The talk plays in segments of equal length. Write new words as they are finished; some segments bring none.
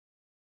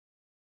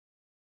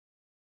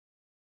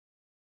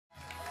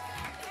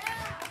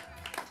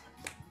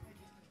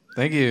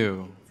Thank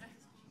you.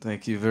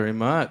 Thank you very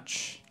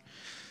much.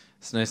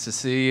 It's nice to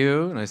see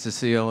you. Nice to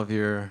see all of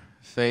your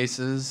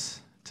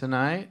faces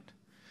tonight.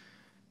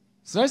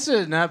 It's nice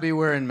to not be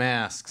wearing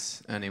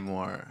masks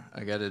anymore,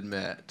 I gotta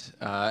admit.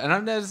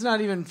 It's not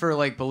even for,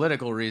 like,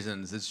 political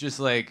reasons. It's just,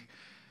 like,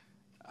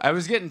 I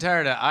was getting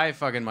tired of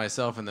eye-fucking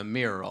myself in the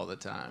mirror all the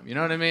time. You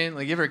know what I mean?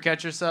 Like, you ever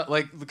catch yourself?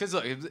 Like, because,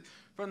 look,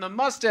 from the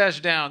mustache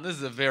down, this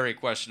is a very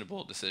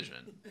questionable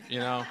decision, you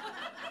know?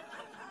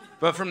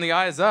 But from the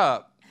eyes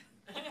up,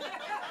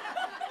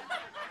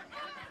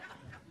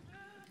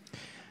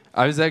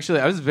 I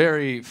was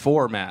very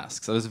for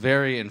masks. I was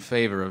very in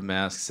favor of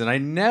masks, and I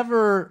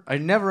never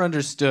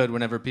understood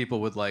whenever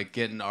people would, like,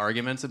 get in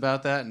arguments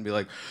about that and be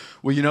like,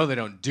 well, you know they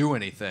don't do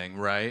anything,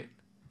 right?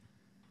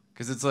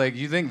 Because it's like,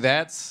 you think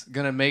that's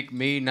gonna make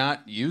me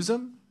not use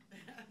them?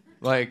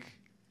 Like,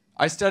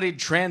 I studied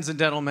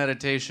transcendental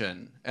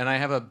meditation, and I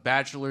have a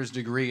bachelor's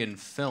degree in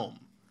film.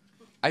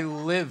 I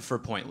live for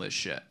pointless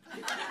shit.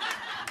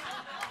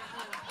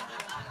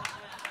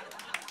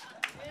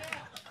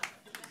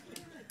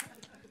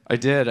 I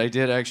did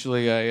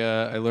actually.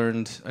 I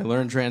learned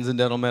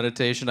transcendental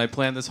meditation. I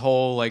planned this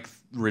whole, like,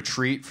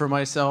 retreat for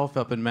myself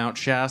up in Mount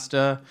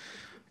Shasta.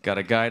 Got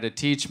a guy to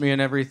teach me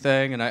and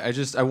everything, and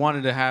I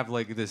wanted to have,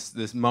 like,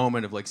 this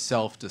moment of, like,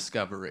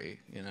 self-discovery.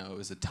 You know, it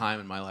was a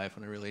time in my life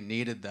when I really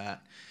needed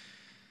that.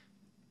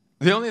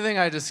 The only thing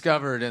I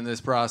discovered in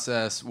this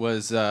process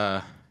was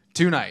 2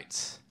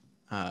 nights.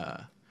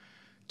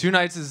 2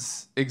 nights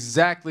is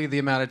exactly the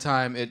amount of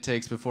time it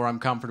takes before I'm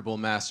comfortable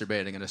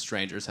masturbating in a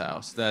stranger's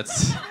house.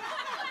 That's...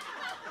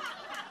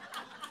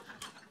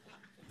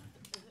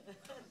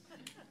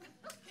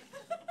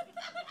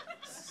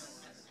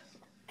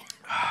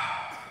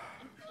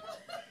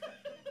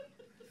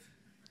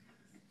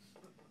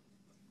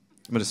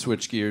 I'm gonna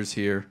switch gears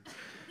here.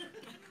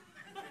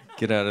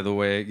 Get out of the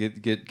way.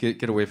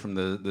 Get away from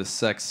the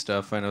sex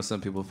stuff. I know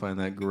some people find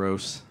that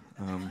gross.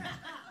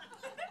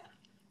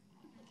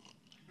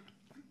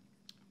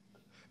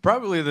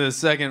 Probably the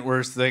second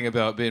worst thing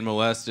about being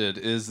molested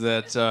is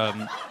that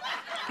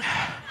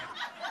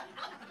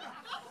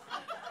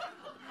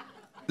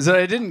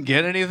I didn't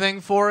get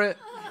anything for it.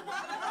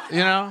 You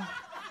know,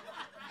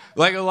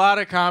 like, a lot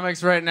of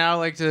comics right now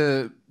like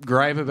to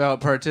gripe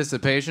about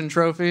participation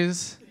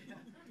trophies.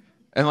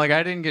 And, like,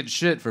 I didn't get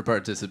shit for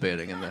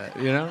participating in that,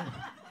 you know?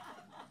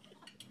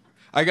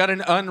 I got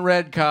an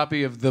unread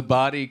copy of The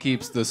Body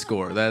Keeps the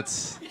Score.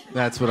 That's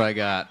what I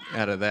got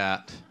out of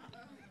that.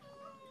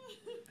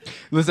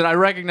 Listen, I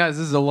recognize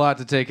this is a lot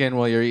to take in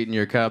while you're eating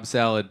your Cobb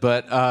salad,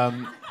 but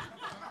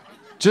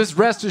just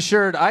rest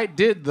assured, I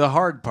did the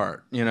hard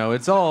part. You know,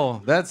 it's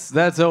all,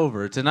 that's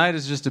over. Tonight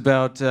is just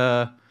about,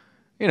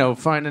 you know,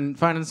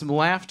 finding some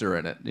laughter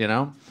in it, you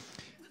know?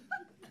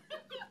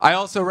 I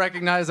also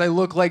recognize I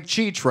look like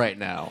Cheech right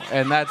now,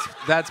 and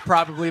that's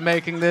probably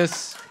making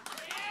this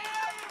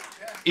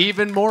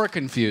even more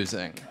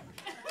confusing.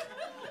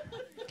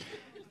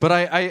 But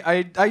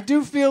I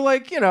do feel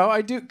like, you know,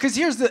 I do, because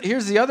here's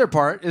the other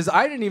part, is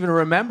I didn't even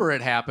remember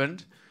it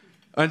happened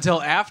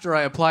until after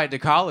I applied to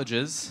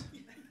colleges.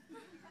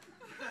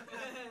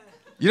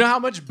 You know how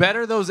much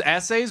better those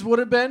essays would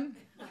have been?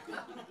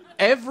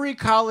 Every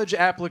college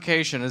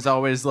application is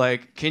always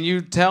like, can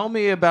you tell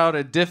me about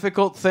a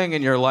difficult thing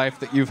in your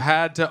life that you've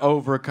had to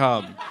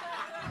overcome?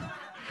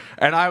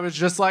 And I was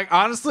just like,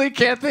 honestly,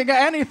 can't think of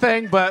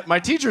anything, but my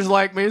teachers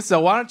like me, so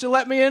why don't you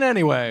let me in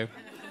anyway?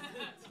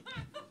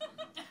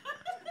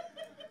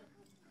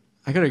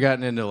 I could have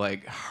gotten into,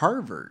 like,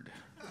 Harvard.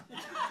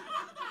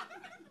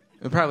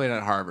 Probably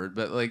not Harvard,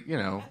 but, like, you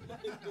know,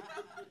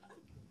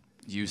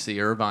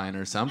 UC Irvine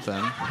or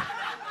something.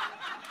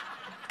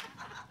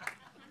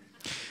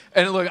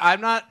 And look,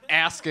 I'm not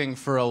asking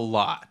for a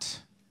lot,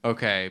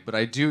 okay? But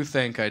I do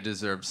think I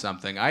deserve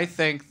something. I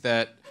think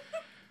that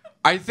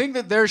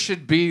there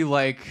should be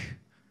like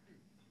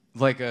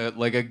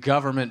a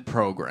government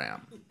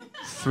program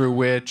through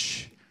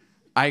which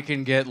I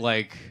can get,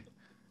 like,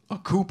 a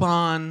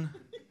coupon,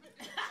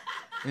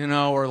 you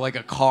know, or like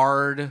a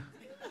card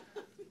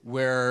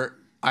where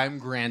I'm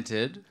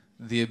granted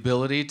the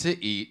ability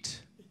to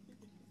eat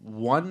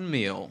one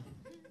meal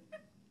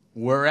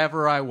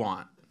wherever I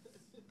want.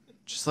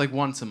 Just, like,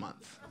 once a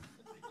month,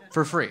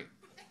 for free.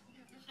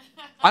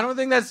 I don't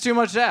think that's too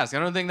much to ask. I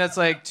don't think that's,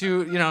 like,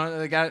 too, you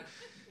know, like,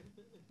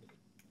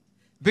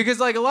 because,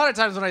 like, a lot of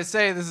times when I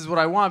say this is what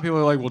I want, people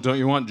are like, well, don't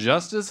you want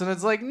justice? And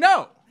it's like,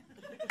 no.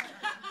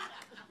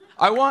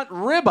 I want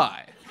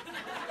ribeye.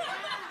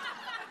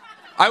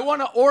 I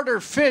want to order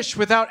fish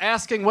without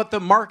asking what the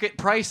market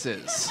price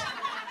is.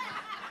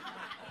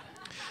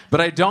 But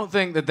I don't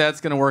think that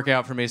that's going to work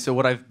out for me. So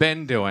what I've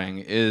been doing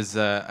is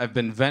I've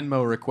been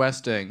Venmo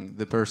requesting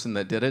the person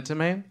that did it to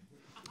me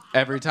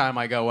every time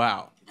I go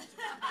out.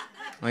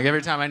 Like,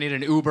 every time I need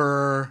an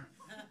Uber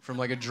from,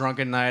 like, a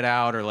drunken night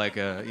out, or, like,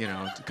 a, you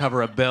know, to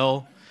cover a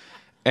bill.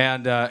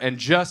 And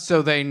just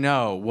so they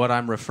know what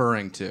I'm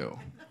referring to,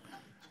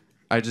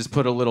 I just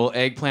put a little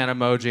eggplant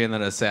emoji and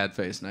then a sad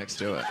face next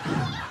to it.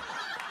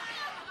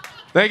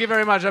 Thank you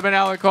very much. I've been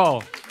Alec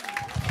Cole.